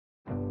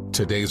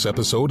Today's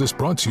episode is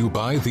brought to you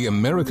by the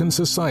American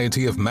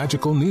Society of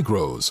Magical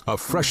Negroes, a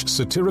fresh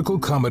satirical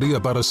comedy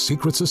about a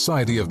secret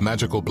society of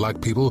magical black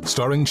people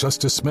starring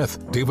Justice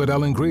Smith, David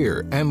Alan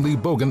Grier, Ann Lee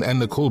Bogan, and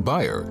Nicole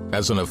Byer.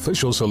 As an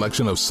official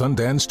selection of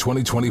Sundance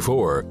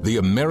 2024, the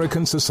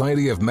American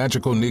Society of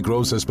Magical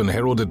Negroes has been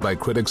heralded by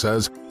critics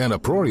as an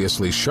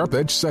uproariously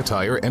sharp-edged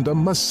satire and a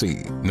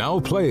must-see. Now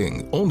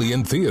playing only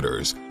in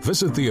theaters.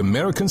 Visit the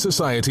American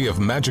Society of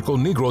Magical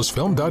Negroes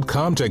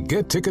Film.com to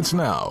get tickets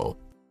now.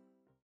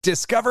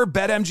 Discover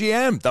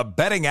BetMGM, the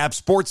betting app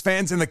sports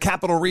fans in the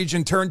capital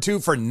region turn to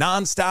for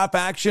nonstop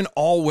action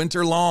all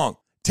winter long.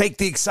 Take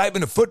the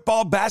excitement of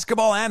football,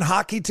 basketball, and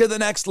hockey to the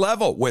next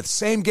level with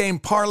same-game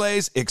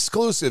parlays,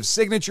 exclusive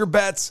signature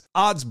bets,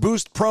 odds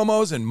boost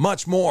promos, and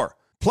much more.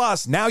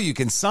 Plus, now you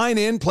can sign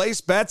in, place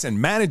bets, and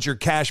manage your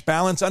cash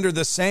balance under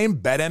the same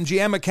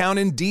BetMGM account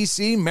in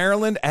D.C.,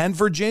 Maryland, and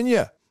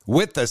Virginia.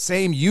 With the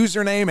same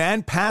username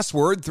and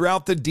password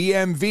throughout the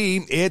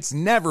DMV, it's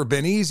never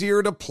been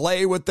easier to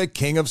play with the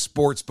king of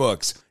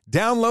sportsbooks.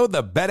 Download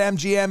the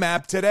BetMGM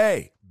app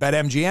today.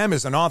 BetMGM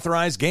is an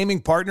authorized gaming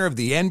partner of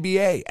the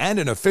NBA and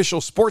an official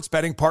sports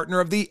betting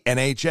partner of the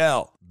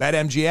NHL.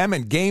 BetMGM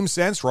and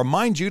GameSense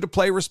remind you to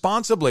play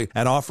responsibly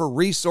and offer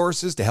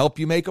resources to help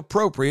you make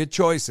appropriate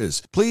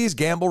choices. Please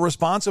gamble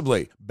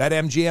responsibly.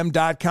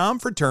 BetMGM.com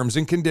for terms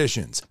and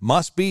conditions.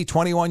 Must be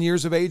 21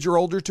 years of age or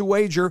older to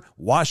wager.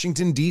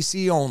 Washington,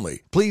 D.C.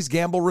 only. Please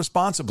gamble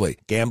responsibly.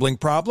 Gambling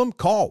problem?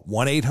 Call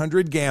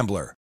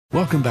 1-800-GAMBLER.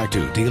 Welcome back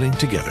to Dealing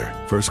Together.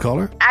 First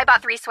caller? I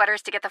bought 3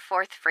 sweaters to get the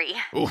 4th free.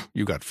 Oh,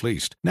 you got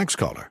fleeced. Next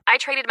caller? I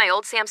traded my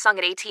old Samsung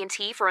at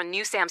AT&T for a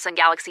new Samsung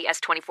Galaxy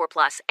S24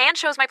 Plus and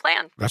chose my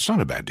plan. That's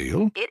not a bad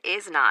deal. It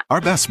is not. Our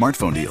best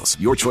smartphone deals.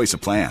 Your choice of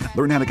plan.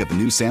 Learn how to get the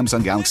new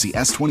Samsung Galaxy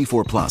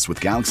S24 Plus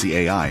with Galaxy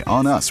AI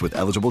on us with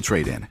eligible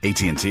trade-in.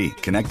 AT&T.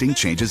 Connecting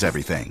changes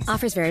everything.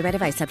 Offers vary by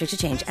device. Subject to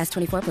change.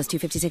 S24 plus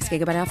 256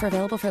 gigabyte offer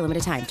available for a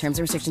limited time. Terms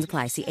and restrictions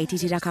apply. See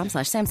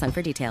att.com/Samsung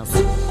for details.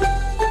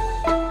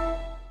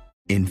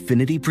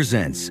 Infiniti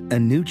presents a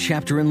new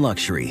chapter in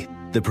luxury,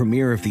 the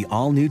premiere of the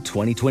all-new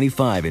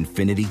 2025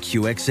 Infiniti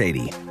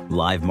QX80,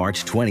 live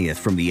March 20th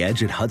from the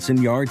Edge at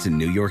Hudson Yards in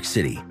New York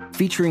City,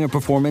 featuring a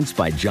performance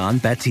by John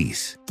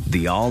Batiste.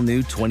 The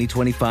all-new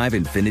 2025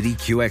 Infiniti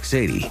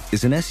QX80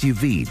 is an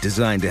SUV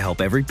designed to help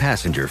every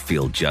passenger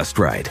feel just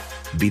right.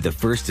 Be the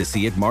first to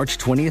see it March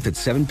 20th at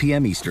 7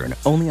 p.m. Eastern,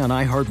 only on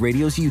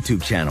iHeartRadio's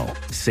YouTube channel.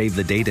 Save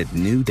the date at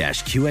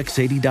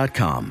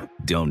new-QX80.com.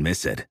 Don't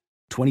miss it.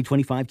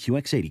 2025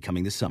 QX80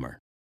 coming this summer.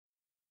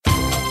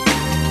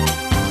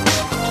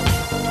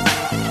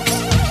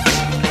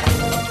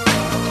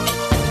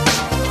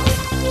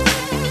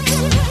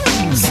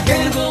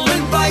 Scandal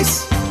and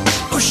vice,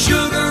 or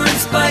sugar and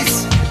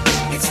spice.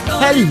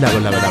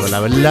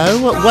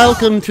 Hello.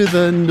 Welcome to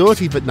the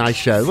Naughty But Nice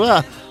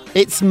Show.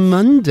 It's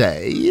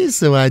Monday,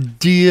 so our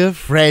dear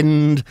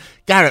friend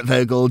Garrett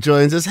Vogel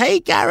joins us.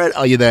 Hey, Garrett,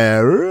 are you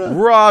there?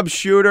 Rob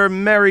Shooter,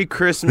 Merry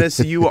Christmas.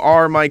 You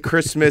are my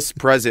Christmas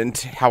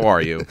present. How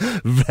are you?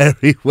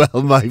 Very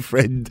well, my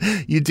friend.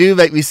 You do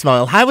make me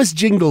smile. How was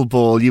Jingle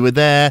Ball? You were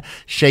there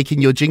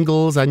shaking your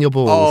jingles and your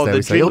balls. Oh,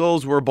 the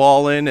jingles were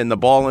ballin' and the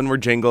ballin' were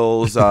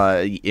jingles.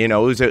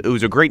 It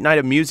was a great night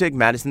of music,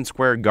 Madison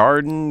Square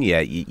Garden.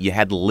 Yeah, you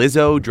had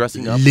Lizzo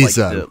dressing up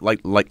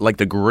like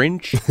the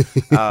Grinch.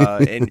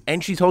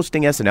 And she's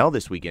hosting SNL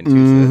this weekend,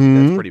 too, so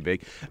that's pretty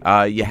big.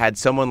 You had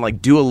someone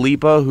like Dua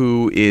Lipa,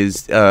 who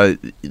is,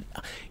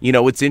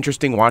 it's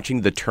interesting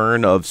watching the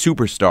turn of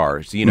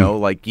superstars.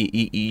 Like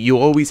you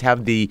always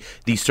have the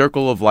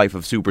circle of life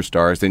of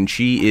superstars, and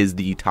she is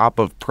the top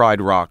of Pride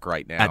Rock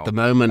right now. At the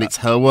moment, it's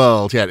her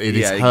world. Yeah, it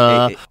is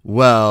her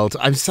world.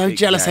 I'm so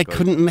jealous I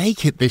couldn't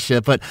make it this year,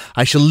 but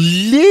I shall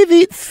live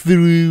it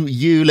through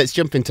you. Let's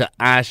jump into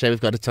our show. We've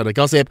got a ton of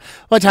gossip.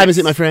 What time is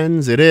it, my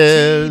friends? It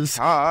is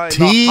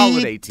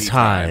holiday tea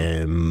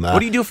time. What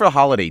do you do for a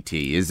holiday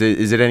tea? Is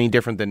it any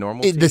different than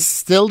normal tea? It's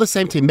still the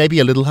same tea. Maybe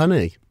a little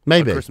honey.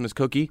 Maybe. A Christmas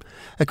cookie?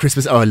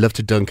 I love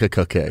to dunk a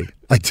cookie.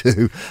 I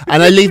do.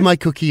 And I leave my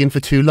cookie in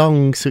for too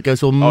long so it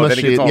goes all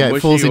mushy.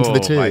 It falls into the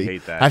tea. I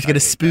hate that. I have to get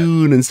a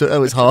spoon and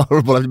so, it's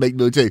horrible. I have to make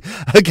more tea.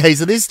 Okay,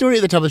 so this story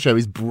at the top of the show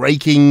is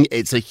breaking.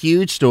 It's a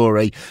huge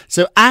story.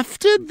 So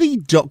after the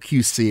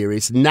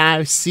docuseries,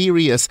 now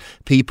serious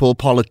people,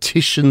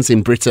 politicians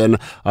in Britain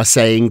are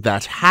saying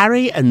that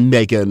Harry and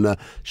Meghan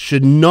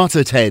should not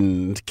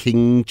attend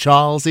King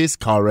Charles's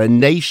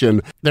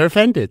coronation. They're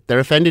offended. They're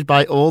offended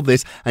by all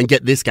this. And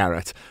get this,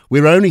 Garrett,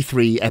 we're only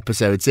 3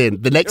 episodes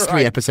in. The next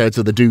 3 episodes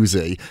are the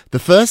doozy. The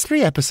first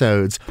 3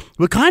 episodes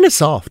were kind of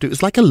soft. It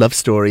was like a love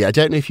story. I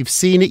don't know if you've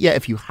seen it yet.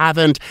 If you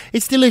haven't,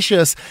 it's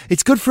delicious.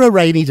 It's good for a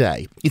rainy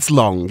day. It's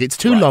long. It's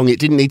too long. It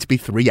didn't need to be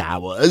 3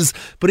 hours,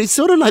 but it's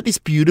sort of like this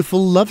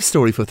beautiful love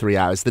story for 3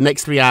 hours. The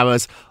next 3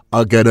 hours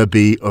are going to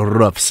be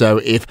rough. So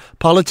if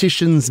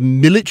politicians,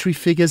 military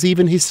figures,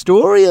 even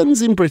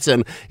historians in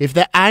Britain, if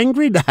they're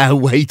angry now,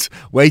 wait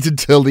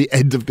until the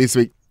end of this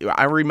week.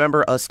 I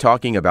remember us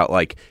talking about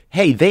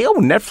hey, they owe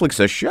Netflix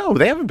a show.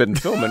 They haven't been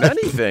filming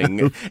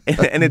anything.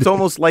 and it's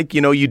almost like,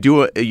 you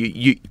do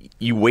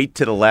you wait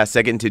to the last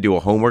second to do a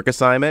homework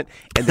assignment,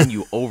 and then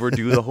you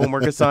overdo the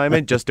homework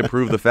assignment just to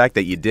prove the fact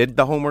that you did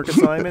the homework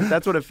assignment.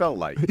 That's what it felt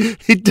like.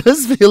 It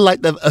does feel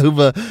like they've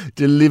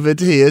over-delivered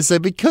here. So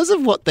because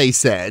of what they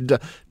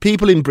said,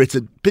 people in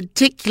Britain,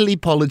 particularly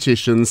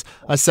politicians,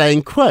 are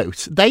saying,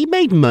 quote, they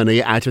made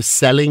money out of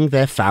selling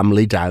their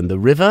family down the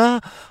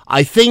river.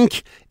 I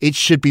think it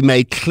should be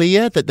made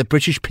clear that the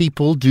British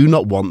people do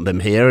not want them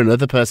here.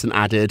 Another person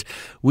added,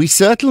 we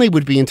certainly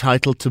would be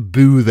entitled to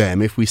boo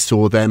them if we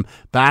saw them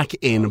back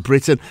in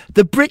Britain.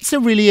 The Brits are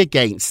really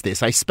against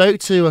this. I spoke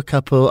to a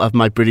couple of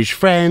my British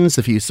friends,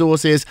 a few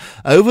sources,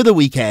 over the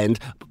weekend.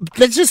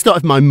 Let's just start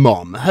with my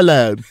mom.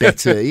 Hello,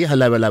 Betty.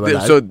 Hello.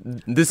 So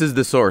this is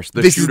the source,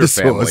 the Shooter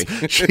family.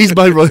 She's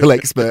my royal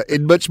expert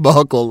in much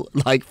Markle,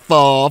 like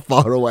far,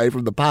 far away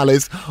from the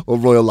palace or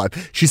royal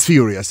life. She's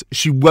furious.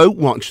 She won't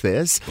watch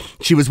this.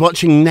 She was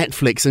watching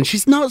Netflix and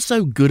she's not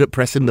so good at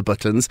pressing the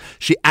buttons.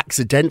 She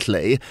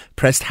accidentally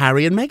pressed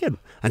Harry and Meghan.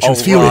 And she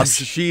was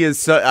furious. Rob, she is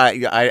so,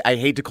 I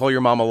hate to call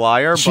your mom a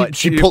liar, but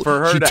she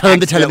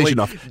turned the television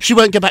off. She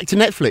won't go back to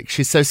Netflix.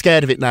 She's so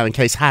scared of it now in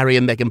case Harry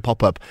and Meghan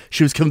pop up.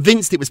 She was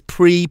convinced it was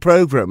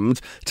pre-programmed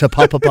to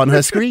pop up on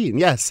her screen.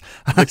 Yes.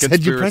 I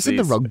said you're pressing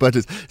the wrong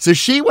buttons. So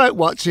she won't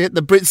watch it.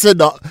 The Brits are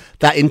not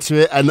that into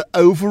it. And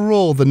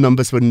overall, the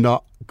numbers were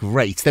not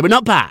great. They were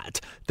not bad.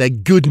 They're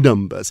good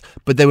numbers,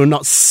 but they were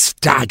not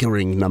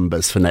staggering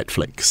numbers for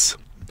Netflix.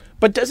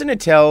 But doesn't it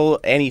tell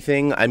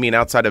anything? I mean,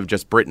 outside of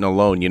just Britain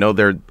alone, you know,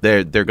 they're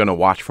going to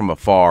watch from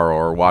afar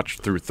or watch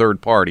through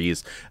third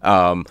parties.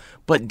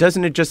 But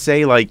doesn't it just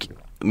say, like,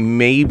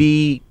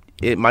 maybe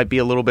it might be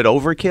a little bit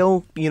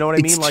overkill? You know what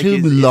I mean? It's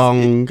too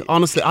long.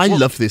 Honestly, I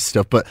love this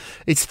stuff, but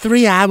it's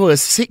 3 hours,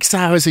 6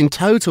 hours in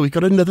total. We've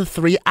got another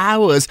 3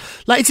 hours.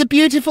 Like, it's a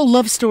beautiful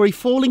love story,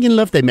 falling in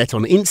love. They met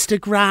on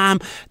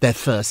Instagram, their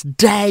first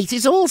date.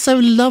 It's all so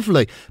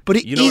lovely, but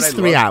it is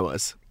 3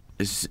 hours.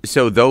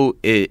 So though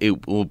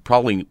it will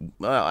probably,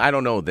 I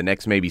don't know, the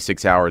next maybe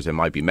 6 hours it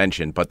might be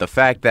mentioned, but the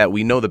fact that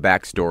we know the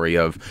backstory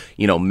of,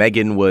 you know,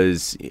 Meghan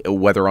was,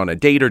 whether on a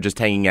date or just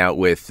hanging out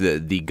with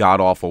the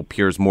god-awful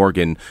Piers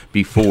Morgan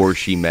before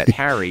she met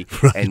Harry,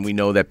 right. And we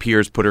know that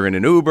Piers put her in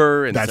an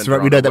Uber. And that's right,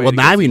 we know that. Well,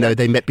 now we know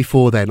they met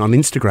before then on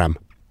Instagram.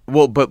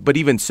 Well, but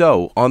even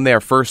so, on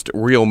their first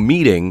real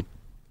meeting,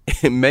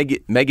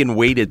 Meghan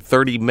waited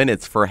 30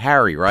 minutes for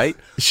Harry, right?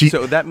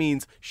 So that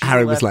means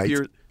Harry was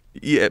late.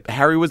 Yeah,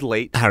 Harry was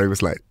late.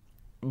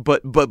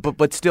 But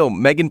still,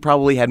 Meghan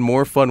probably had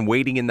more fun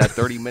waiting in that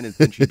 30 minutes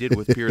than she did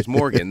with Piers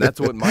Morgan. That's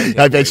what my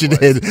I bet she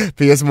did.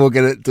 Piers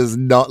Morgan does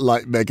not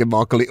like Meghan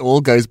Markle. It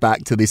all goes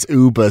back to this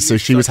Uber. So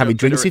she was having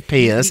drinks with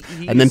Piers,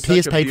 and then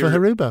Piers paid for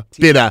her Uber.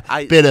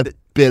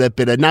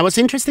 Bitter. Now, what's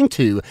interesting,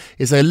 too,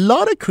 is a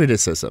lot of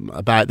criticism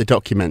about the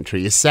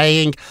documentary is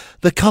saying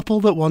the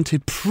couple that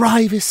wanted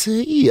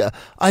privacy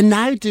are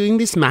now doing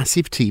this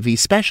massive TV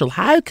special.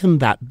 How can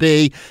that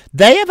be?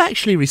 They have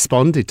actually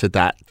responded to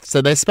that.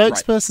 So their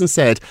spokesperson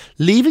said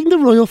leaving the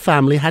royal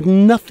family had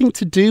nothing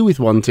to do with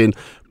wanting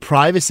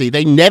privacy.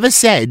 They never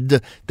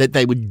said that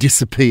they would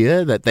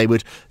disappear, that they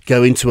would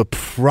go into a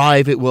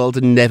private world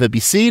and never be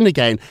seen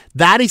again.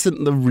 That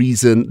isn't the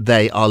reason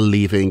they are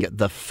leaving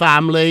the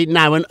family.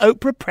 Now, when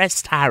Oprah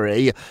pressed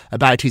Harry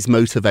about his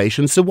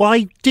motivation, so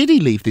why did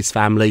he leave this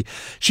family?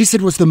 She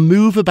said, was the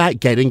move about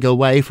getting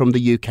away from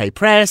the UK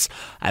press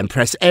and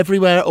press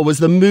everywhere, or was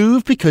the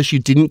move because you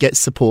didn't get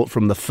support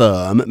from the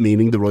firm,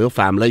 meaning the royal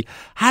family?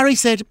 Harry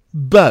said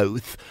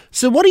both.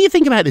 So what do you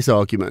think about this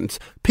argument?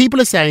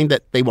 People are saying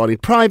that they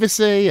wanted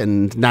privacy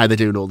and now they're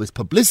doing all this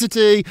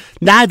publicity.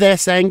 Now they're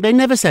saying they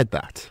never said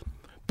that.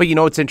 But you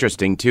know, it's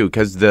interesting, too,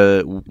 because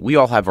we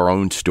all have our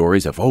own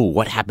stories of,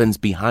 what happens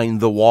behind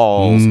the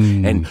walls.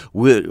 And,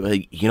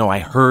 I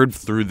heard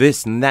through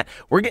this and that.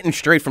 We're getting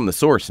straight from the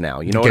source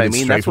now. You know what I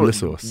mean? That's from the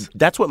source.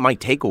 That's what my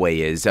takeaway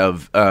is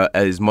of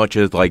as much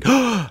as like,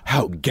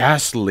 how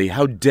ghastly,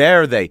 how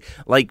dare they?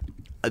 Like,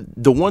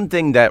 the one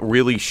thing that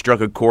really struck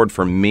a chord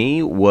for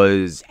me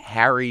was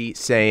Harry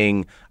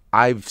saying,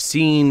 I've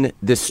seen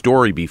this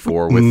story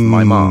before with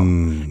my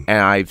mom,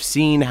 and I've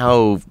seen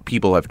how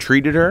people have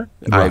treated her.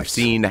 Right. I've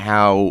seen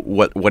how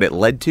what it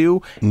led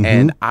to,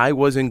 and I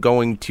wasn't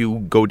going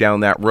to go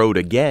down that road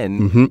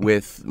again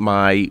with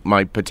my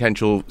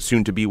potential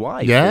soon-to-be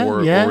wife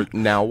or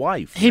now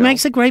wife. He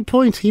makes a great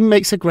point.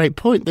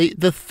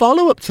 The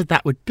follow-up to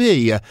that would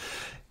be...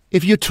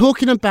 if you're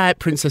talking about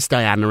Princess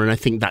Diana, and I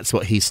think that's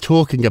what he's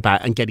talking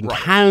about, and getting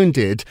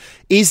hounded,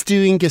 is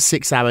doing a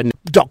 6-hour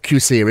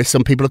docuseries.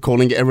 Some people are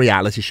calling it a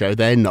reality show.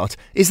 They're not.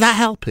 Is that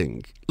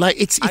helping? Like,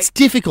 it's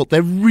difficult.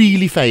 They're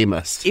really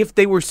famous. If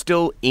they were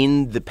still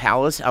in the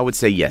palace, I would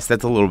say yes.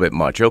 That's a little bit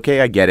much.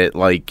 Okay, I get it.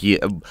 Like, yeah,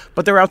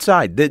 but they're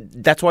outside.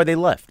 That's why they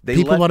left.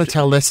 People want to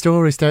tell their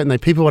stories, don't they?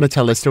 People want to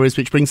tell their stories,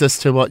 which brings us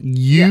to what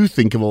you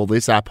think of all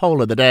this. Our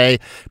poll of the day: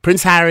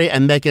 Prince Harry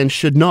and Meghan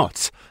should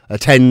not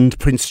attend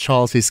Prince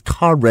Charles's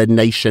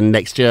coronation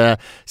next year,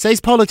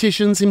 says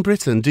politicians in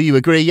Britain. Do you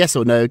agree? Yes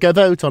or no? Go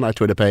vote on our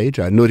Twitter page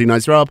at Naughty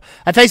Nice Rob.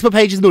 Our Facebook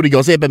page is Naughty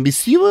Gossip, and be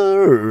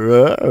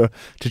sure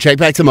to check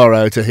back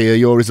tomorrow to hear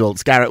your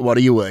results. Garrett, what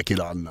are you working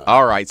on?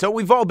 All right, so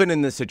we've all been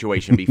in this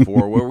situation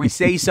before where we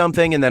say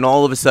something and then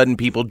all of a sudden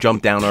people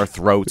jump down our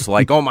throats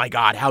like, oh my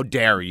God, how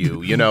dare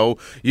you? You know,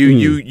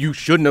 you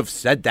shouldn't have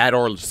said that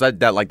or said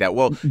that like that.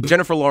 Well,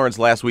 Jennifer Lawrence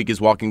last week is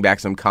walking back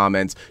some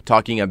comments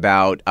talking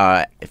about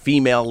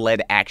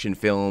female-led action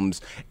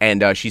films,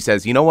 and she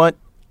says, you know what?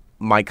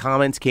 My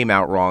comments came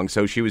out wrong.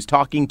 So she was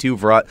talking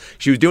to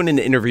she was doing an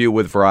interview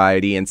with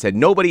Variety and said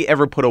nobody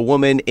ever put a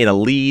woman in a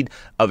lead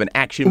of an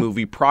action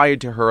movie prior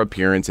to her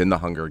appearance in The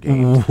Hunger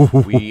Games.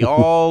 We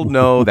all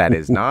know that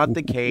is not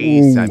the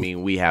case. I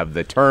mean, we have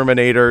the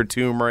Terminator,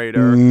 Tomb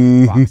Raider,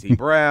 Foxy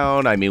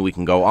Brown. I mean, we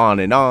can go on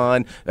and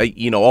on.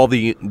 All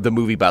the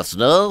movie buffs.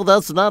 No,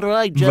 that's not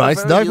right,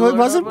 Jennifer. Right, no, it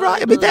wasn't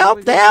right. I mean,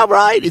 they are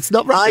right. It's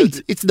not right.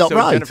 It's not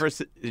right.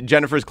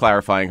 Jennifer's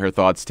clarifying her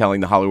thoughts,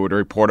 telling The Hollywood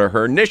Reporter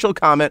her initial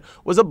comment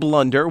was a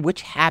blunder,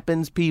 which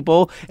happens,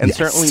 people, and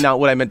certainly not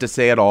what I meant to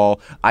say at all.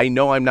 I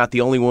know I'm not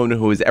the only woman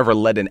who has ever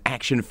led an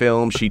action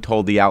film, she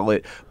told the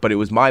outlet, but it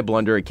was my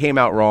blunder. It came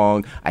out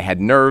wrong. I had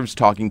nerves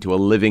talking to a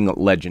living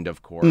legend,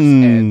 of course.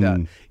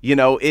 And,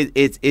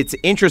 it's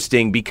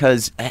interesting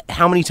because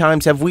how many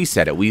times have we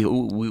said it?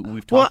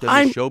 We've talked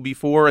on the show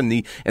before, and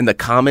the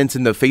comments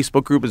in the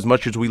Facebook group, as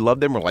much as we love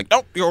them, we're like,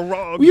 no, you're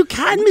wrong. Well, you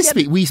can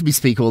misspeak. We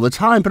misspeak all the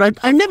time, but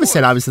I never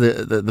said I was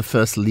the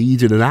first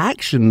lead in an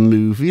action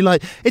movie.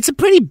 Like, it's a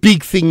pretty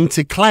big thing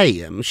to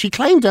claim. She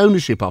claimed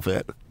ownership of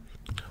it.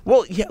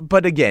 Well, yeah,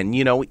 but again,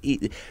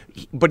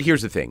 but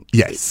here's the thing.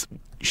 Yes.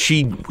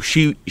 She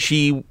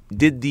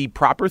did the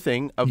proper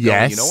thing of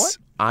going, you know what?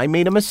 I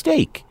made a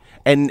mistake.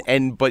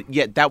 But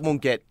yet that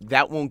won't get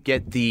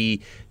the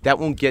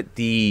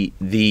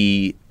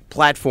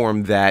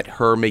platform that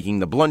her making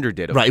the blunder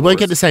did. Right, it won't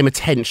get the same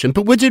attention,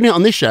 but we're doing it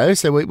on this show,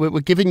 so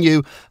we're giving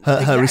you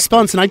her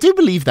response, and I do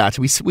believe that.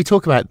 We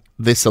talk about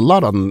this a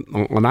lot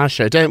on our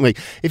show, don't we?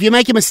 If you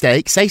make a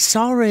mistake, say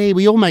sorry.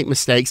 We all make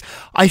mistakes.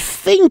 I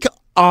think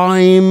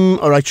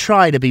I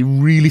try to be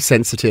really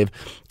sensitive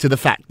to the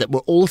fact that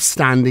we're all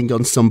standing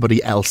on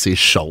somebody else's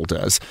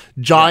shoulders.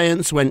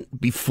 Giants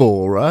went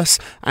before us,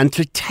 and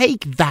to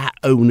take that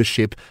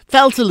ownership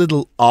felt a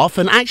little off,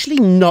 and actually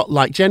not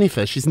like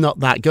Jennifer. She's not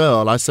that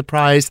girl. I was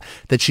surprised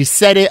that she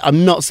said it.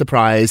 I'm not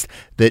surprised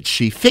that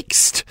she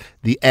fixed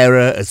the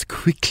error as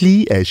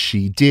quickly as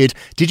she did.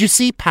 Did you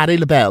see Patti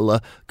LaBelle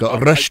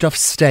got rushed off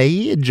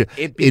stage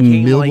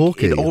in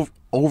Milwaukee?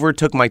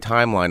 Overtook my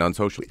timeline on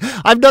social.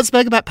 I've not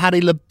spoken about Patti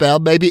LaBelle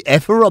maybe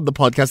ever on the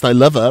podcast. I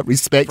love her.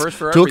 Respect.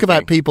 Talk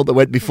about people that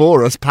went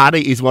before us.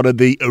 Patti is one of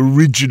the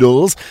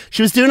originals.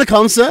 She was doing a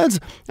concert,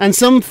 and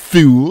some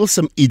fool,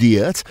 some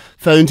idiot,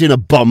 phoned in a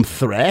bomb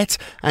threat,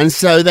 and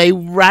so they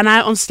ran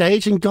out on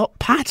stage and got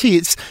Patti.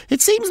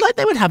 It seems like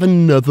they would have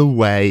another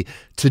way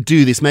to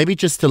do this, maybe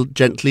just to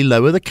gently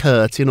lower the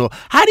curtain. Or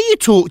how do you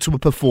talk to a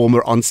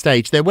performer on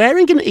stage? They're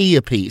wearing an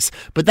earpiece,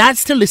 but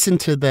that's to listen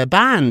to their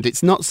band.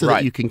 It's not so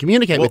that you can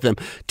communicate with them.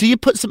 Do you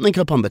put something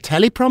up on the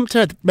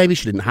teleprompter? Maybe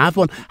she didn't have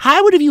one.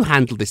 How would have you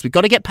handled this? We've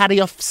got to get Patti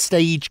off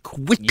stage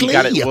quickly. You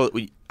got it. Well,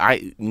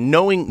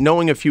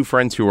 knowing a few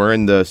friends who are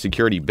in the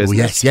security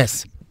business.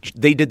 Yes.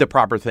 They did the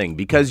proper thing,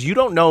 because you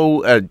don't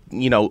know,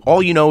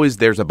 all you know is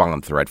there's a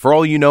bomb threat. For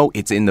all you know,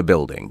 it's in the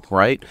building,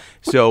 right?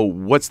 So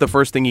what's the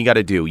first thing you got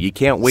to do? You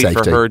can't wait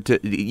for her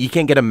you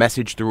can't get a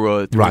message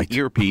through an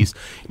earpiece.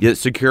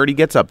 Security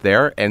gets up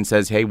there and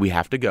says, hey, we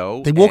have to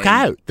go. They walk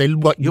out. They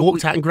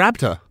walked out and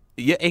grabbed her.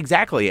 Yeah,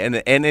 exactly.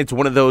 And it's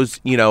one of those,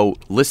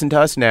 listen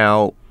to us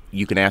now.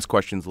 You can ask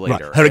questions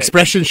later. Right. Her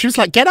expression, she was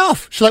like, get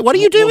off. She's like, what are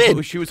you doing?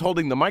 Well, she was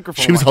holding the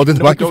microphone. She was holding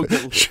the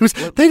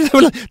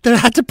microphone. They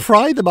had to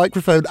pry the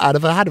microphone out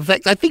of her hand. In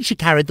fact, I think she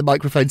carried the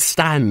microphone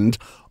stand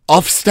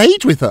off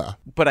stage with her.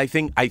 But I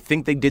think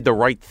they did the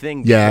right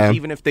thing. Yeah.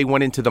 Even if they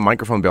went into the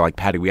microphone and be like,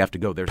 Patti, we have to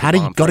go. There's Patti,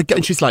 you got to go.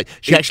 And she's like,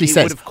 she actually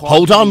says,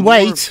 hold on,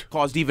 wait.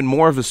 Caused even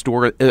more of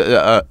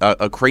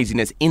a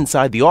craziness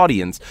inside the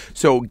audience.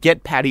 So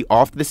get Patti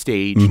off the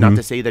stage, not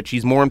to say that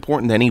she's more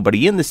important than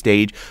anybody in the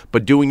stage,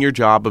 but doing your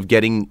job of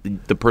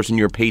getting the person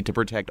you're paid to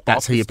protect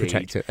That's off how the you stage.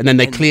 protect it. And then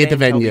they cleared the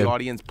venue. Tell the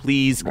audience,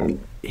 please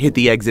hit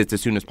the exits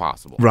as soon as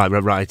possible.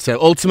 Right. So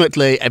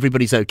ultimately,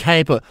 everybody's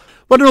okay, but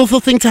what an awful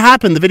thing to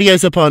happen. The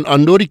video's up on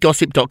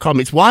naughtygossip.com.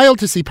 It's wild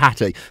to see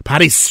Patti.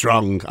 Patti's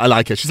strong. I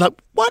like her. She's like,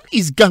 what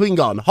is going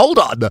on? Hold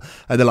on.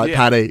 And they're like,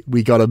 Patti,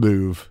 we got to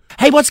move.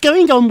 Hey, what's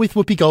going on with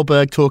Whoopi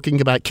Goldberg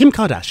talking about Kim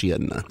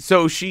Kardashian?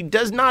 So she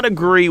does not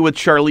agree with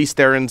Charlize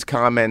Theron's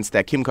comments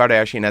that Kim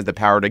Kardashian has the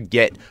power to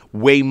get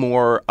way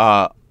more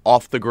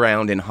off the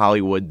ground in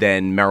Hollywood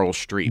than Meryl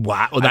Streep.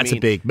 Wow, well, that's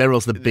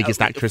Meryl's the biggest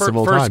actress of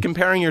all time. First,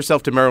 comparing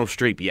yourself to Meryl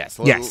Streep, yes.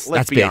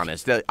 Let's be big.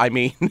 honest. I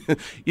mean,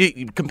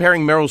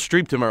 comparing Meryl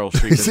Streep to Meryl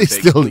Streep is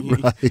still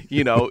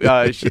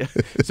right.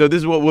 So this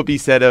is what Whoopi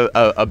said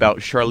about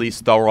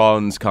Charlize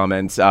Theron's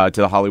comments to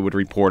the Hollywood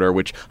Reporter,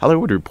 which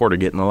Hollywood Reporter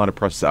getting a lot of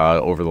press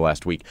over the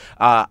last week.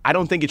 I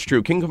don't think it's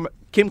true. Kim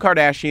Kim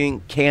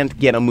Kardashian can't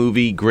get a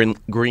movie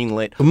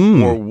greenlit,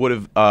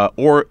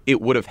 or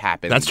it would have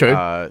happened. That's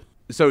true.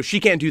 So she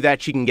can't do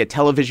that. She can get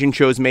television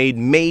shows made,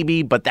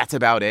 maybe, but that's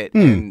about it.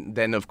 And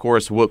then, of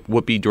course,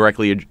 Whoopi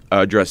directly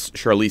addressed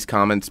Charlize's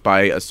comments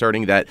by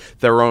asserting that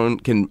Theron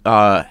can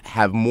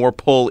have more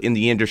pull in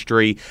the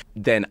industry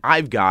than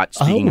I've got,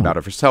 speaking about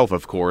it herself,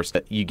 of course.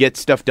 You get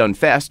stuff done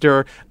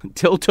faster.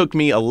 Till took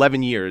me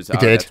 11 years. It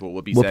did. That's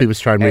what Whoopi said. Whoopi was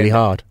trying really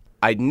hard.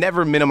 I'd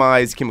never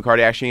minimize Kim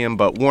Kardashian,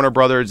 but Warner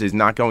Brothers is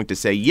not going to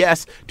say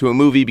yes to a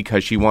movie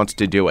because she wants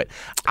to do it.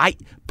 I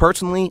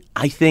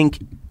think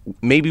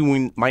maybe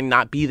we might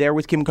not be there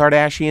with Kim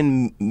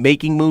Kardashian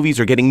making movies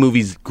or getting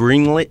movies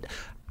greenlit.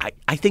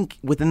 I think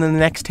within the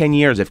next 10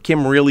 years, if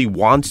Kim really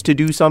wants to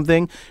do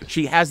something,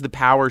 she has the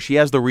power, she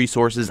has the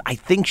resources. I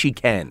think she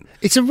can.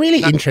 It's a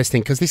really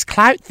interesting, because this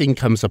clout thing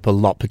comes up a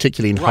lot,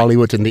 particularly in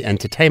Hollywood and the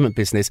entertainment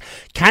business.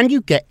 Can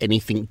you get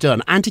anything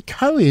done? Andy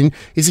Cohen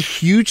is a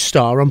huge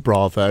star on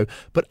Bravo,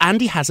 but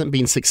Andy hasn't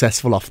been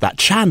successful off that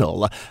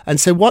channel. And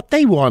so what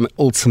they want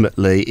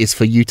ultimately is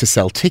for you to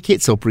sell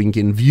tickets or bring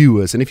in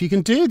viewers. And if you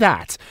can do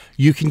that,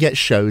 you can get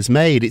shows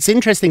made. It's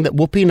interesting that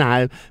Whoopi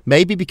now,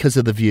 maybe because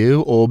of The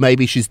View, or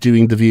maybe she's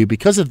doing The View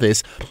because of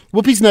this,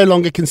 Whoopi's no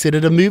longer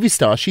considered a movie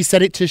star. She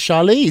said it to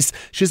Charlize.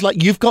 She's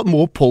like, you've got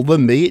more pull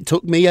than me. It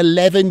took me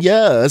 11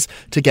 years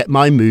to get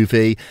my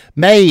movie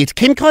made.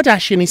 Kim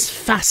Kardashian is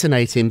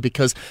fascinating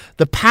because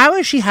the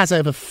power she has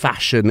over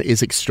fashion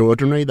is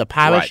extraordinary. The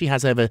power she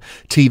has over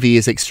TV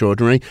is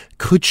extraordinary.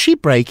 Could she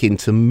break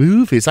into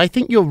movies? I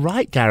think you're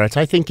right, Garrett.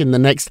 I think in the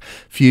next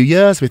few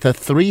years, with her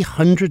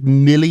 300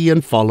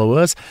 million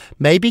followers,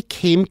 maybe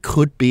Kim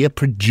could be a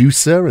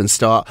producer and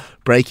start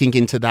breaking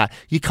into that.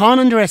 You can't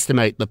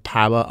underestimate the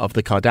power of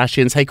the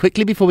Kardashians. Hey,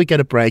 quickly before we get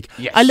a break,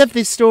 I love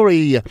this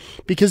story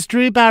because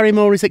Drew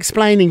Barrymore is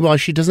explaining why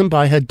she doesn't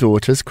buy her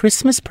daughters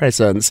Christmas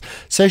presents.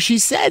 So she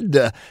said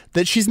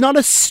that she's not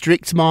a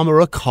strict mom or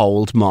a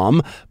cold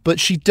mom, but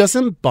she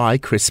doesn't buy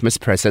Christmas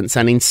presents,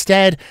 and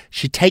instead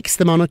she takes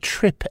them on a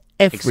trip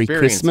every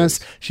Christmas.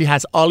 She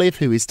has Olive,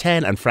 who is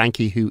 10, and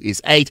Frankie, who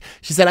is 8.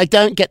 She said, I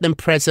don't get them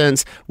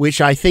presents,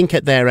 which I think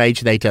at their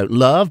age they don't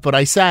love, but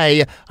I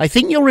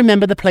think you'll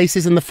remember the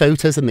places and the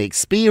photos and the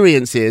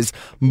experiences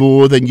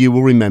more than you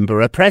will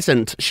remember a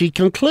present. She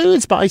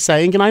concludes by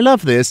saying, and I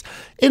love this,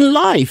 in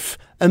life,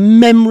 a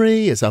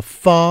memory is a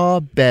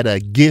far better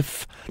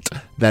gift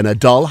than a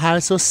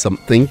dollhouse or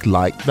something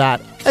like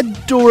that.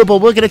 Adorable.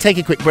 We're going to take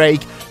a quick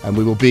break, and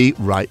we will be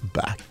right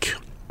back.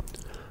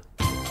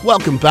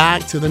 Welcome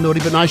back to the Naughty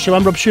But Nice Show.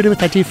 I'm Rob Shuter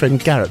with our dear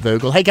friend Garrett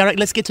Vogel. Hey, Garrett,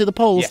 let's get to the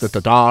polls. Yes.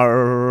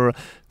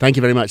 Thank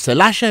you very much. So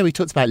last show we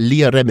talked about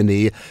Leah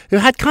Remini, who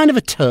had kind of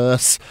a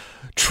terse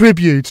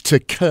tribute to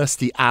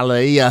Kirstie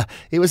Alley.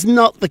 It was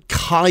not the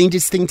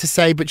kindest thing to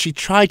say, but she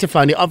tried to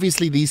find it.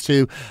 Obviously, these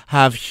two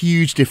have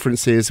huge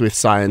differences with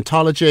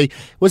Scientology.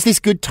 Was this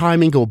good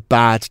timing or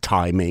bad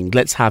timing?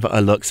 Let's have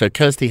a look. So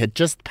Kirstie had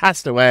just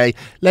passed away.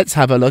 Let's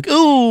have a look.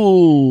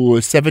 Ooh,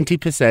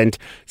 70%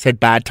 said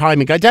bad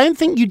timing. I don't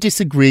think you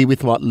disagree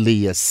with what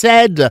Leah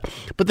said,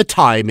 but the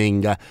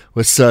timing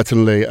was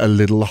certainly a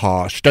little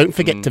harsh. Don't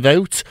forget to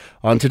vote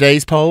on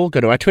today's poll. Go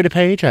to our Twitter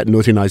page at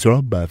Naughty Nice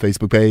Rob, our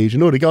Facebook page,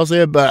 Naughty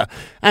Gossip,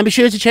 and be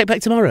sure to check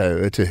back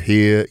tomorrow to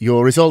hear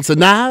your results.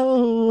 And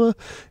now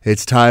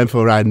it's time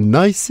for our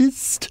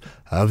nicest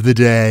of the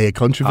day, a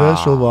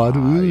controversial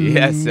one.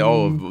 Yes,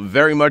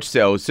 very much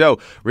so. So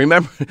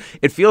remember,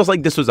 it feels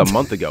like this was a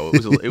month ago.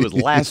 It was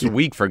last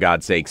week, for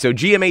God's sake. So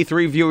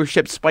GMA3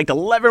 viewership spiked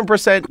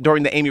 11%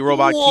 during the Amy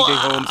Robach, TJ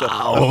Holmes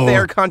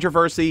affair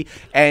controversy,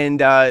 and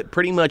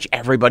pretty much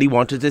everybody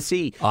wanted to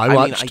see.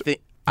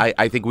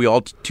 I think we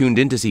all tuned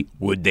in to see,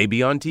 would they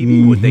be on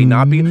TV? Would they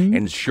not be?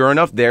 And sure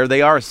enough, there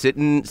they are,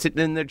 sitting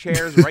in their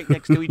chairs right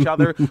next to each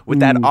other with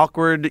that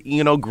awkward,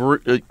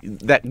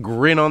 that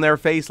grin on their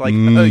face, like,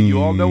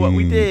 you all know what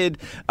we did.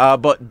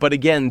 But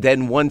again,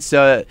 then once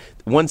the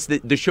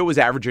show was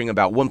averaging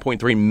about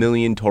 1.3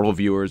 million total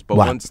viewers, but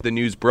once the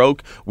news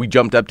broke, we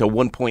jumped up to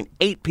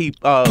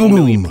 1.8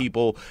 million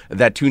people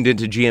that tuned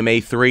into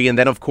GMA3. And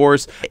then, of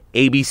course,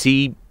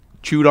 ABC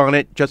chewed on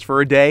it just for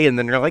a day, and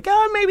then you're like,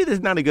 maybe this is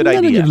not a good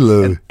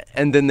idea.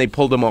 And then they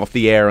pulled them off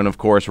the air, and of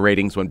course,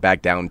 ratings went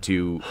back down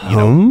to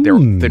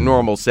their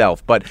normal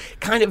self. But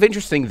kind of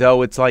interesting,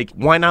 though. It's like,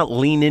 why not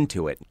lean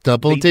into it?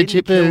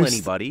 Double-digit boost. Kill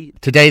anybody.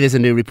 Today, there's a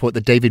new report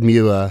that David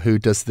Muir, who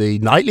does the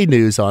nightly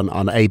news on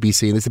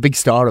ABC, and is a big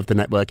star of the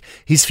network,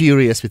 he's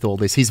furious with all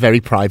this. He's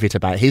very private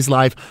about his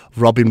life.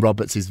 Robin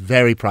Roberts is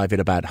very private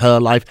about her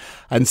life.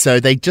 And so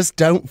they just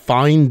don't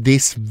find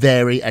this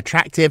very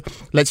attractive.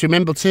 Let's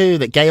remember, too,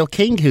 that Gayle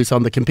King, who's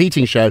on the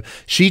competing show,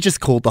 she just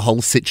called the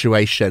whole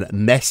situation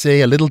messy.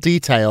 A little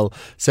detail.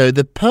 So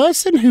the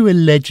person who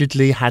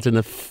allegedly had an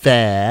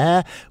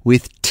affair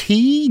with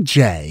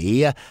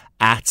TJ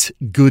at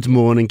Good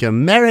Morning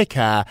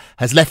America,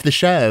 has left the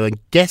show. And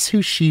guess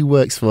who she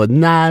works for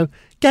now?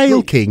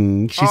 Gayle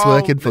King. She's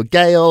working for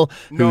Gayle,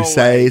 who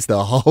says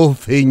the whole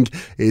thing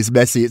is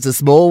messy. It's a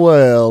small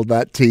world,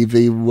 that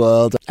TV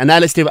world. And now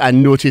let's do our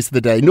naughtiest of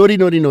the day. Naughty,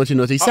 naughty, naughty,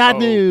 naughty. Sad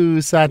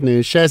news, sad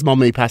news. Cher's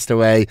mommy passed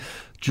away.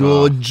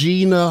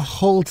 Georgina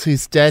Holt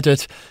is dead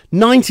at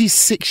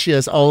 96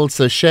 years old.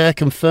 So Cher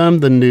confirmed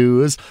the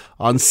news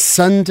on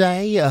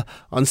Sunday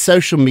on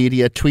social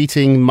media,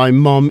 tweeting, "My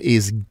mom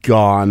is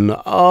gone."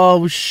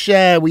 Oh,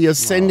 Cher, we are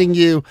sending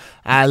you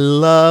our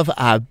love,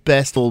 our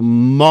best. Oh,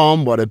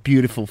 mom, what a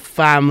beautiful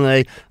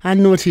family. Our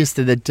naughtiest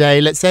of the day.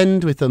 Let's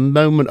end with a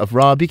moment of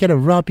Rob. You get a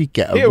Rob, you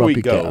get a Here Rob, we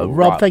you go, get a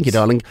Rob. Thank you,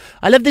 darling.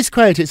 I love this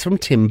quote. It's from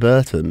Tim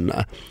Burton.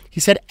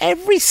 He said,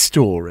 "Every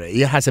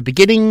story has a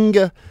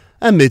beginning,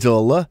 a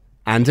middle,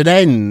 and an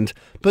end,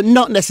 but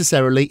not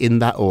necessarily in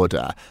that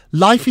order.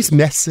 Life is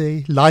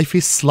messy, life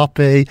is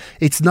sloppy.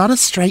 It's not a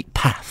straight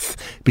path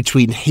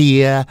between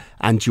here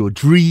and your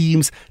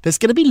dreams. There's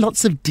going to be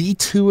lots of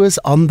detours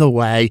on the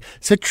way,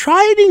 so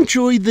try and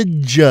enjoy the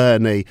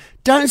journey.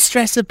 Don't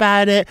stress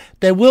about it.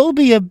 There will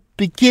be a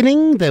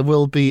beginning, there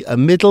will be a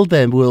middle,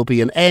 there will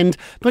be an end,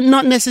 but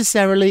not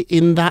necessarily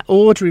in that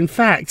order. In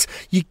fact,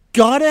 you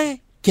gotta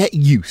get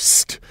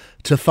used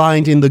to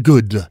finding the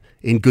good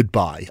in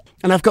goodbye."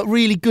 And I've got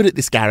really good at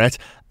this, Garrett,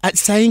 at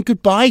saying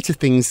goodbye to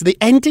things. The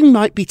ending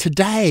might be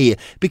today,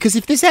 because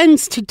if this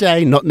ends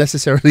today, not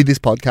necessarily this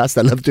podcast,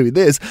 I love doing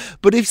this,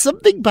 but if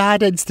something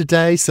bad ends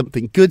today,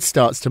 something good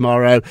starts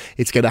tomorrow,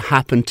 it's going to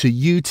happen to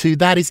you too.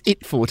 That is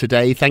it for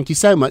today. Thank you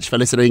so much for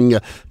listening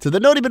to the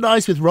Naughty But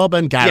Nice with Rob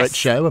and Garrett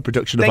show, a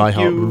production of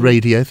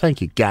iHeartRadio.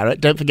 Thank you,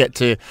 Garrett. Don't forget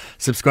to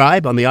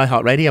subscribe on the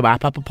iHeartRadio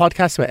app, Apple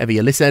Podcasts, wherever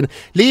you listen.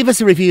 Leave us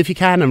a review if you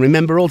can, and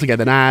remember all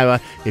together now,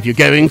 if you're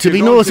going to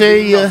be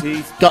naughty,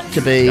 got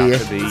to be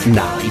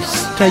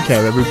nice. Take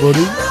care,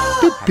 everybody.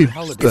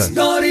 It's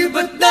Naughty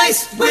But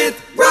Nice with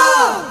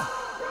Rob.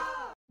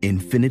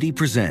 Infiniti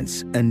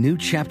presents a new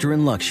chapter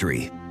in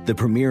luxury, the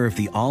premiere of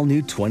the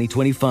all-new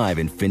 2025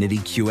 Infiniti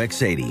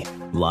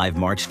QX80, live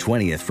March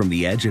 20th from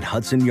the Edge at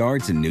Hudson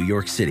Yards in New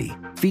York City,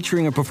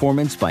 featuring a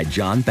performance by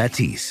Jon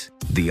Batiste.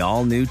 The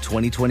all-new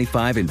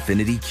 2025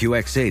 Infiniti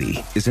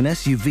QX80 is an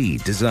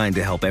SUV designed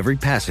to help every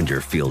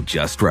passenger feel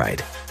just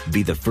right.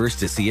 Be the first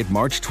to see it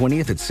March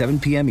 20th at 7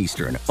 p.m.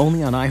 Eastern,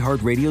 only on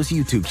iHeartRadio's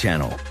YouTube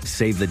channel.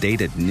 Save the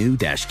date at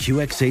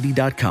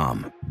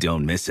new-QX80.com.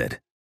 Don't miss it.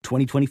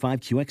 2025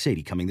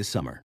 QX80 coming this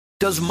summer.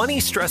 Does money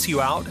stress you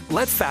out?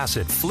 Let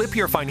Facet flip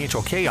your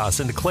financial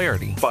chaos into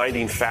clarity.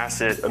 Finding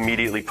Facet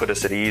immediately put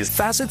us at ease.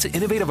 Facet's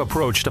innovative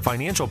approach to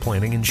financial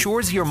planning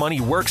ensures your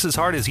money works as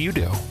hard as you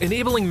do,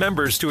 enabling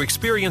members to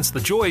experience the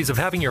joys of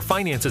having your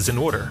finances in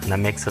order. And that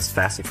makes us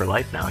Facet for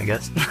life now, I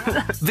guess.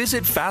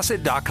 Visit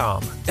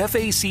Facet.com,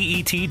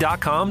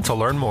 FACET.com to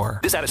learn more.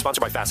 This ad is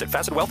sponsored by Facet.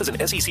 Facet Wealth is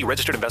an SEC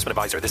registered investment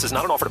advisor. This is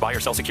not an offer to buy or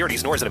sell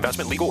securities, nor is it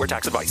investment, legal, or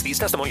tax advice. These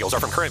testimonials are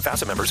from current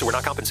Facet members who are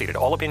not compensated.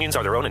 All opinions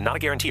are their own and not a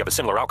guarantee of a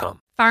similar outcome.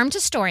 Farm to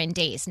store in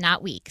days,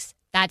 not weeks.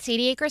 That's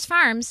 80 Acres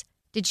Farms.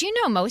 Did you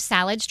know most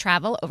salads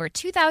travel over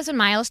 2,000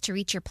 miles to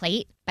reach your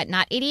plate? But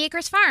not 80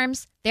 Acres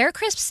Farms. Their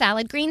crisp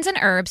salad greens and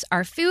herbs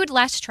are food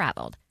less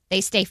traveled. They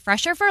stay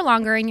fresher for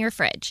longer in your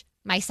fridge.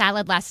 My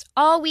salad lasts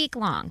all week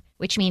long,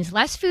 which means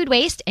less food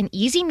waste and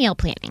easy meal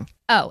planning.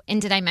 Oh,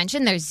 and did I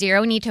mention there's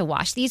zero need to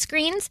wash these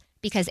greens?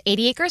 Because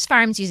 80 Acres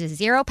Farms uses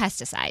zero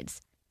pesticides.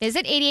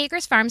 Visit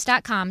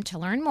 80acresfarms.com to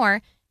learn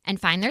more and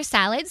find their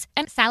salads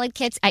and salad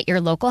kits at your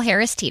local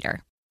Harris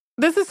Teeter.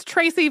 This is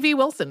Tracy V.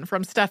 Wilson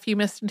from Stuff You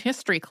Missed in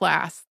History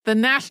class. The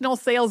national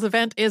sales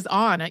event is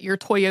on at your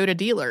Toyota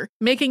dealer,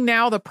 making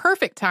now the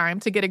perfect time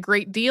to get a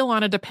great deal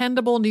on a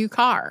dependable new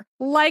car.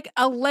 Like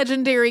a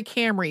legendary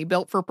Camry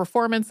built for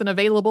performance and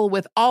available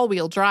with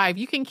all-wheel drive,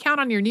 you can count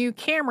on your new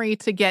Camry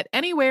to get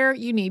anywhere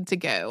you need to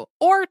go.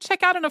 Or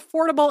check out an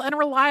affordable and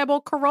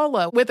reliable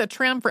Corolla with a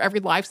trim for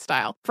every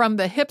lifestyle. From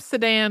the hip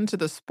sedan to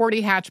the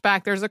sporty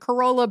hatchback, there's a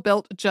Corolla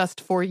built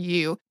just for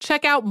you.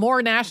 Check out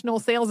more national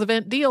sales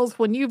event deals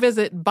when you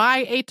visit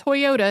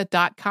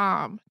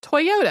buyatoyota.com.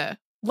 Toyota,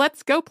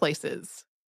 let's go places.